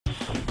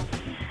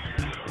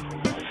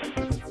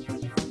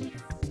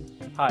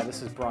Hi,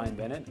 this is Brian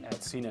Bennett at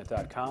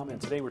CNET.com,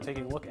 and today we're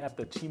taking a look at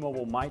the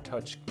T-Mobile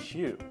MyTouch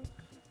Q.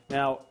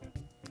 Now,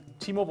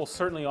 T-Mobile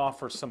certainly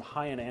offers some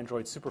high-end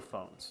Android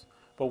superphones,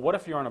 but what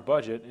if you're on a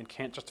budget and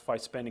can't justify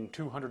spending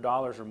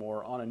 $200 or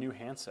more on a new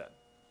handset?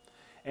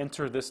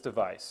 Enter this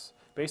device.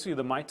 Basically,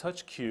 the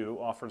MyTouch Q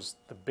offers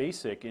the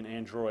basic in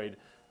Android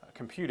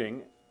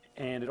computing,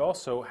 and it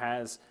also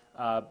has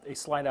a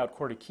slide-out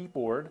QWERTY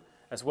keyboard,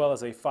 as well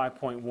as a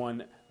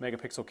 5.1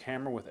 megapixel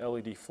camera with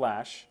LED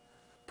flash.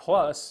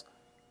 Plus,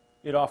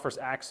 it offers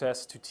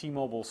access to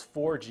T-Mobile's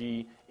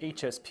 4G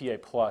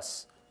HSPA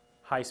Plus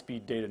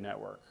high-speed data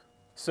network.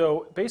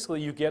 So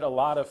basically, you get a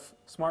lot of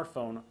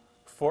smartphone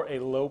for a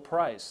low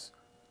price.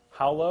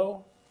 How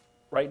low?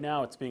 Right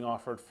now, it's being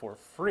offered for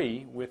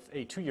free with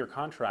a 2-year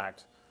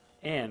contract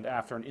and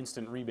after an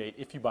instant rebate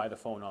if you buy the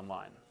phone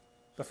online.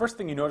 The first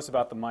thing you notice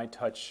about the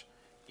MyTouch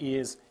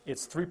is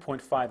its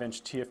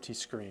 3.5-inch TFT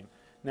screen.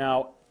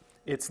 Now,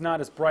 it's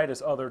not as bright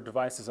as other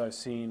devices I've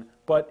seen,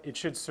 but it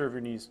should serve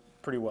your needs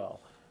pretty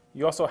well.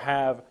 You also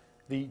have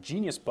the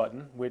Genius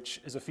button, which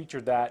is a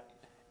feature that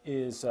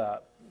is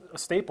a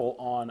staple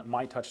on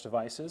MyTouch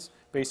devices.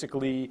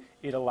 Basically,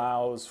 it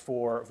allows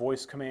for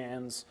voice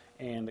commands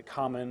and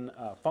common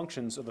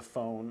functions of the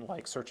phone,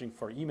 like searching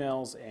for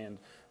emails and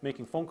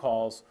making phone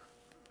calls,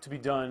 to be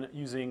done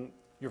using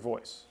your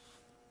voice.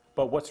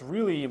 But what's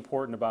really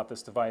important about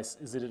this device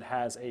is that it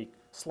has a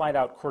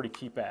slide-out QWERTY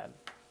keypad.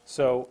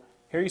 So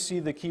here you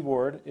see the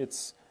keyboard.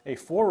 It's a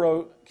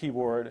 4-row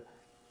keyboard.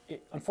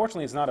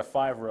 Unfortunately, it's not a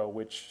 5-row,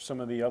 which some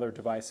of the other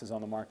devices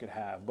on the market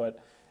have. But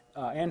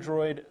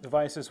Android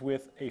devices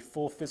with a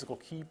full physical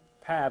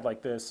keypad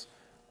like this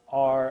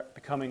are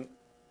becoming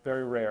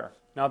very rare.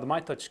 Now, the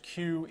MyTouch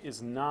Q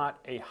is not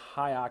a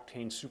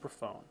high-octane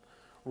superphone.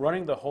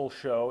 Running the whole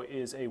show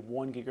is a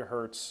 1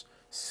 gigahertz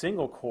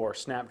single-core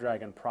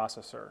Snapdragon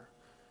processor.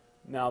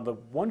 Now, the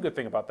one good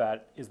thing about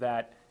that is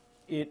that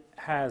it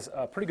has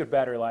a pretty good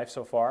battery life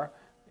so far.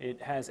 It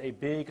has a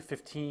big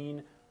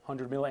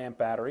 1500 milliamp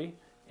battery,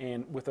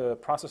 and with a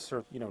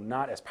processor,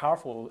 not as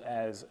powerful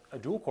as a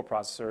dual-core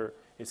processor,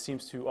 it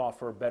seems to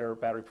offer better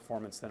battery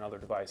performance than other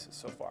devices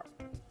so far.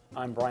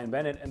 I'm Brian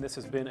Bennett, and this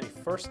has been a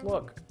first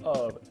look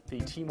of the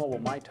T-Mobile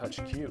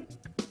MyTouch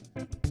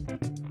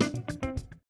Q.